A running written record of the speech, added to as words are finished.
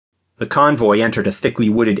The convoy entered a thickly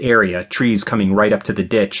wooded area, trees coming right up to the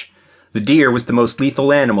ditch. The deer was the most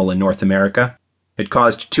lethal animal in North America. It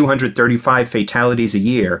caused 235 fatalities a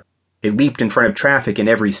year. It leaped in front of traffic in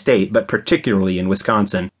every state, but particularly in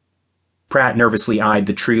Wisconsin. Pratt nervously eyed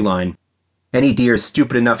the tree line. Any deer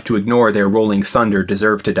stupid enough to ignore their rolling thunder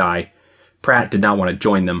deserved to die. Pratt did not want to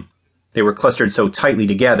join them. They were clustered so tightly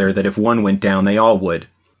together that if one went down, they all would.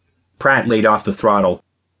 Pratt laid off the throttle.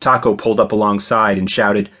 Taco pulled up alongside and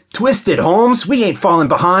shouted, "Twist it, Holmes! We ain't falling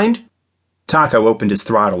behind!" Taco opened his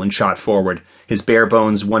throttle and shot forward, his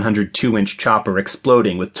bare-bones 102-inch chopper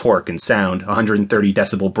exploding with torque and sound,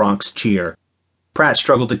 130-decibel Bronx cheer. Pratt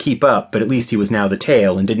struggled to keep up, but at least he was now the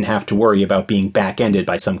tail and didn't have to worry about being back-ended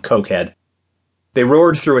by some cokehead. They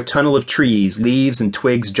roared through a tunnel of trees, leaves and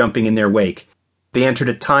twigs jumping in their wake. They entered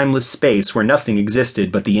a timeless space where nothing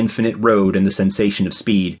existed but the infinite road and the sensation of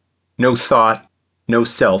speed. No thought, no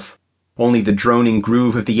self, only the droning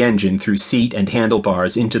groove of the engine through seat and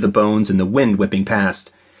handlebars into the bones and the wind whipping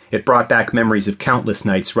past. It brought back memories of countless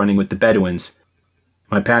nights running with the Bedouins.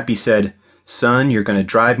 My pappy said, "Son, you're going to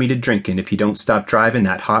drive me to drinking if you don't stop driving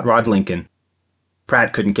that hot rod Lincoln."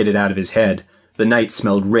 Pratt couldn't get it out of his head. The night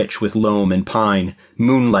smelled rich with loam and pine.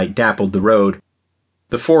 Moonlight dappled the road.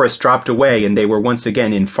 The forest dropped away and they were once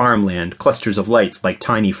again in farmland, clusters of lights like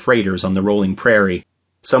tiny freighters on the rolling prairie.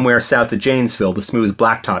 Somewhere south of Janesville, the smooth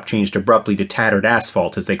blacktop changed abruptly to tattered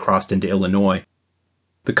asphalt as they crossed into Illinois.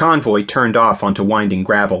 The convoy turned off onto winding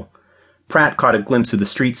gravel. Pratt caught a glimpse of the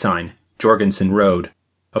street sign, Jorgensen Road.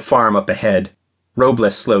 A farm up ahead.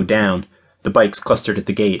 Robles slowed down. The bikes clustered at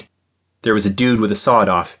the gate. There was a dude with a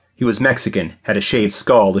sawed-off. He was Mexican, had a shaved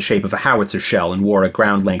skull the shape of a howitzer shell, and wore a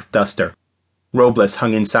ground-length duster. Robles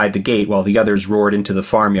hung inside the gate while the others roared into the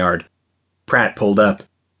farmyard. Pratt pulled up.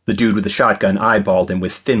 The dude with the shotgun eyeballed him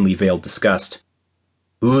with thinly veiled disgust.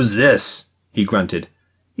 "Who's this?" he grunted.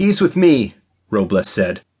 "He's with me," Robles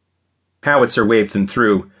said. Howitzer waved them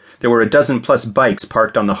through. There were a dozen-plus bikes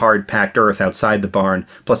parked on the hard-packed earth outside the barn,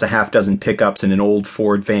 plus a half-dozen pickups and an old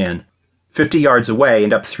Ford van. 50 yards away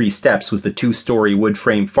and up 3 steps was the 2-story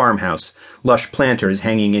wood-frame farmhouse, lush planters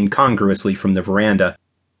hanging incongruously from the veranda.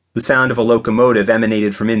 The sound of a locomotive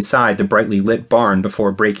emanated from inside the brightly lit barn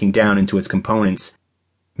before breaking down into its components.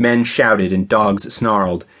 Men shouted and dogs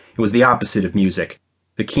snarled. It was the opposite of music.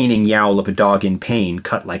 The keening yowl of a dog in pain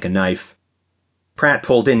cut like a knife. Pratt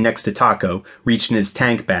pulled in next to Taco, reached in his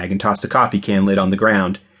tank bag and tossed a coffee can lid on the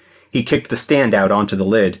ground. He kicked the standout onto the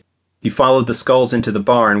lid. He followed the skulls into the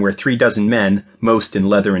barn where 36 men, most in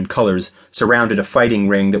leather and colors, surrounded a fighting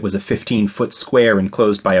ring that was a 15-foot square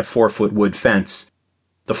enclosed by a 4-foot wood fence.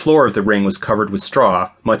 The floor of the ring was covered with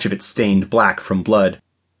straw, much of it stained black from blood.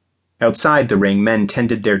 Outside the ring, men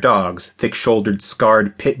tended their dogs, thick-shouldered,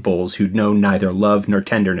 scarred pit bulls who'd known neither love nor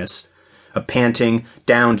tenderness. A panting,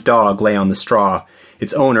 downed dog lay on the straw.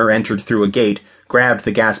 Its owner entered through a gate, grabbed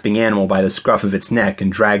the gasping animal by the scruff of its neck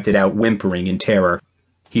and dragged it out whimpering in terror.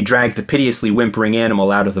 He dragged the piteously whimpering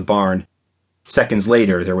animal out of the barn. Seconds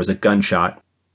later, there was a gunshot.